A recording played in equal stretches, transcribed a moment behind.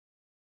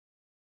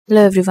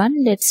Hello everyone,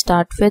 let's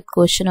start with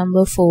question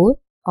number 4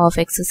 of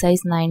exercise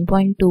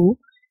 9.2.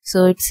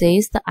 So it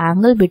says the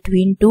angle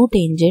between two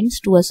tangents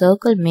to a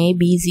circle may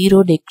be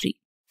 0 degree.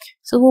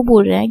 So वो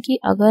बोल रहे हैं कि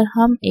अगर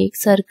हम एक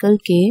सर्कल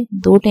के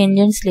दो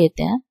टेंजेंट्स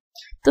लेते हैं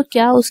तो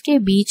क्या उसके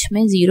बीच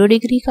में 0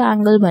 डिग्री का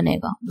एंगल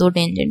बनेगा दो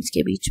टेंजेंट्स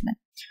के बीच में.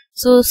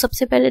 So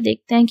सबसे पहले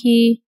देखते हैं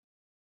कि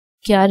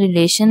क्या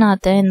रिलेशन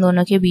आता है इन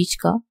दोनों के बीच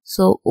का.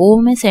 So O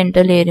में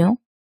सेंटर ले रही हूँ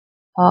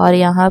और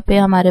यहाँ पे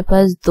हमारे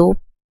पास दो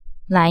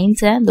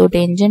लाइन्स हैं, दो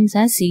टेंजेंट्स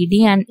हैं CD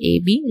एंड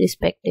AB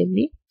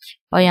रिस्पेक्टिवली,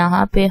 और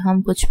यहाँ पे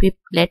हम कुछ भी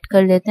लेट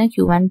कर लेते हैं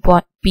Q and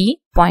P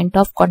point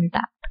of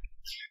contact.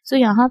 सो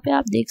यहाँ पे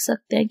आप देख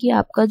सकते हैं कि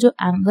आपका जो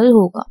एंगल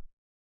होगा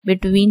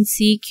बिटवीन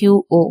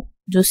CQO,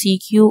 जो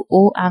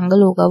CQO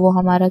एंगल होगा वो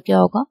हमारा क्या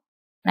होगा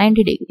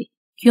 90 डिग्री.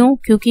 क्यों?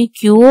 क्योंकि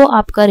QO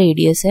आपका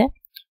रेडियस है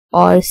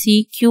और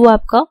CQ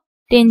आपका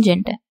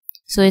टेंजेंट है.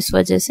 सो इस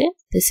वजह से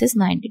this is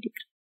 90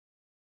 degree.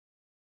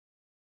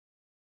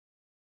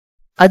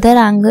 Other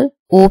angle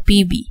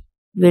OPB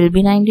will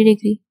be 90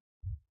 degree.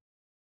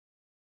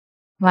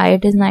 Why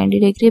it is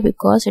 90 degree?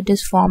 Because it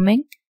is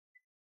forming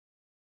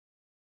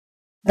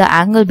the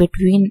angle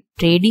between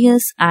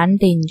radius and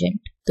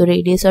tangent. तो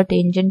radius और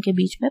tangent के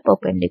बीच में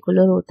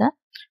perpendicular होता है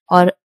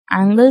और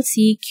angle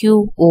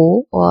CQO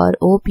और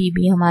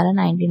OPB हमारा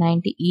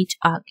 90-90 each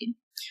आ गए.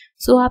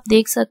 So आप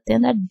देख सकते हैं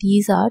that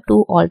these are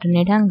two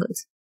alternate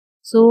angles.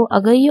 So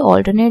अगर ये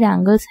alternate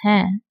angles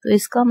हैं तो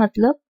इसका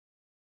मतलब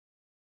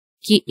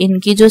कि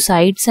इनकी जो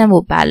साइड्स हैं वो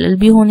पैरेलल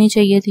भी होनी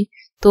चाहिए थी.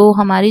 तो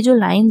हमारी जो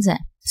लाइंस हैं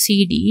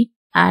CD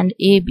and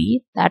AB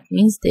that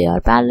means they are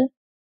parallel.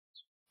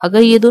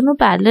 अगर ये दोनों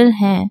पैरेलल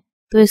हैं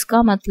तो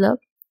इसका मतलब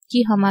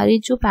कि हमारी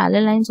जो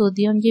पैरेलल लाइंस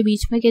होती है उनके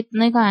बीच में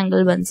कितने का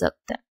एंगल बन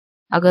सकता है.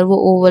 अगर वो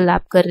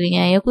ओवरलैप कर रही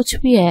हैं या कुछ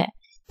भी है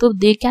तो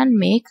they can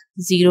make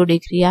 0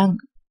 degree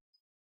angle.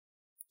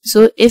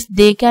 So if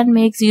they can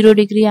make 0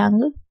 degree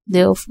angle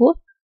therefore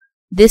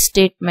this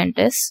statement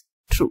is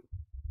true.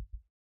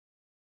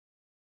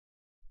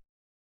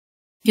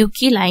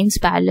 क्योंकि लाइंस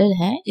पैरेलल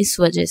हैं इस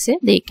वजह से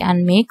they can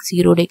make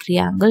 0 degree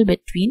angle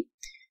between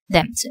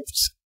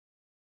themselves.